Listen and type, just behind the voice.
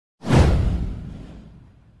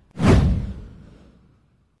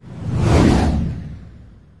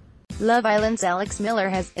Love Island's Alex Miller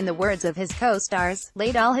has, in the words of his co-stars,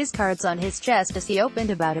 laid all his cards on his chest as he opened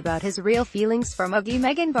about his real feelings for Muggy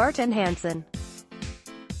Megan Barton Hanson.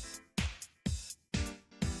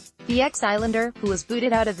 The ex-Islander, who was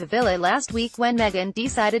booted out of the villa last week when Megan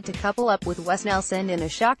decided to couple up with Wes Nelson in a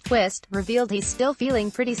shock twist, revealed he's still feeling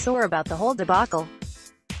pretty sore about the whole debacle.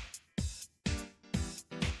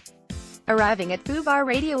 Arriving at Fubar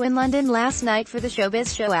Radio in London last night for the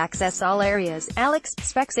showbiz show Access All Areas, Alex,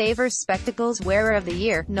 Specsavers Spectacles Wearer of the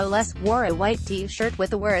Year, no less, wore a white t-shirt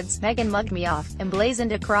with the words, "Megan mugged me off,"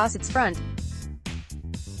 emblazoned across its front.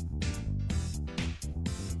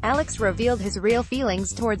 Alex revealed his real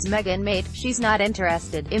feelings towards Megan made "She's not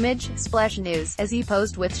interested" image, Splash News, as he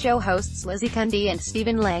posed with show hosts Lizzie Cundy and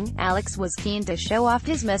Stephen Lang. Alex was keen to show off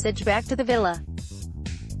his message back to the villa.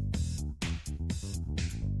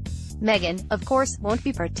 Megan, of course, won't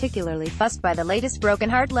be particularly fussed by the latest broken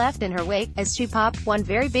heart left in her wake, as she popped one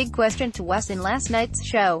very big question to Wes in last night's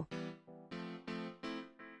show.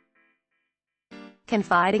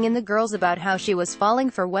 Confiding in the girls about how she was falling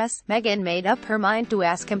for Wes, Megan made up her mind to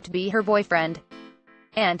ask him to be her boyfriend.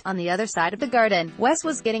 And, on the other side of the garden, Wes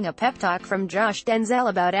was getting a pep talk from Josh Denzel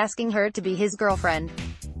about asking her to be his girlfriend.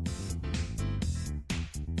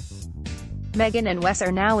 Megan and Wes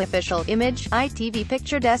are now official. Image, ITV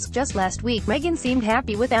Picture Desk. Just last week, Megan seemed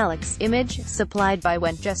happy with Alex. Image, supplied by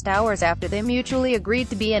Wen. Just hours after they mutually agreed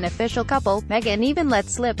to be an official couple, Megan even let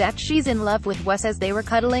slip that she's in love with Wes as they were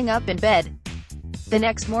cuddling up in bed. The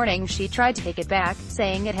next morning she tried to take it back,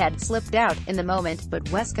 saying it had slipped out in the moment,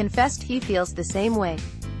 but Wes confessed he feels the same way.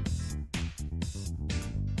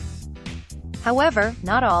 However,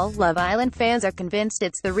 not all Love Island fans are convinced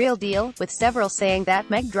it's the real deal, with several saying that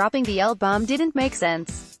Meg dropping the L-bomb didn't make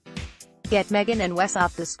sense. "Get Megan and Wes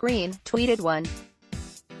off the screen," tweeted one.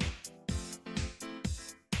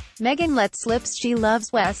 Megan let slip she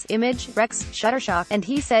loves Wes. Image, Rex, Shuttershock, and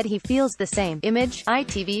he said he feels the same. Image,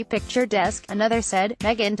 ITV Picture Desk. Another said,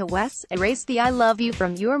 "Megan to Wes, erase the I love you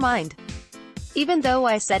from your mind. Even though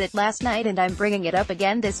I said it last night and I'm bringing it up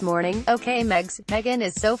again this morning. Okay Megs, Megan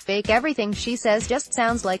is so fake, everything she says just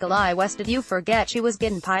sounds like a lie. Wes, did you forget she was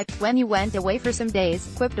getting piped when you went away for some days?"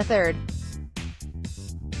 quipped a third.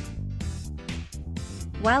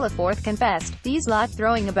 While a fourth confessed, "These lot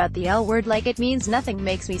throwing about the L word like it means nothing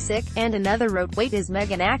makes me sick," and another wrote, "Wait, is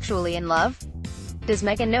Megan actually in love? Does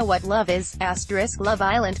Megan know what love is?" Love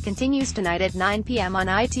Island continues tonight at 9 p.m. on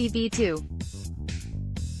ITV2.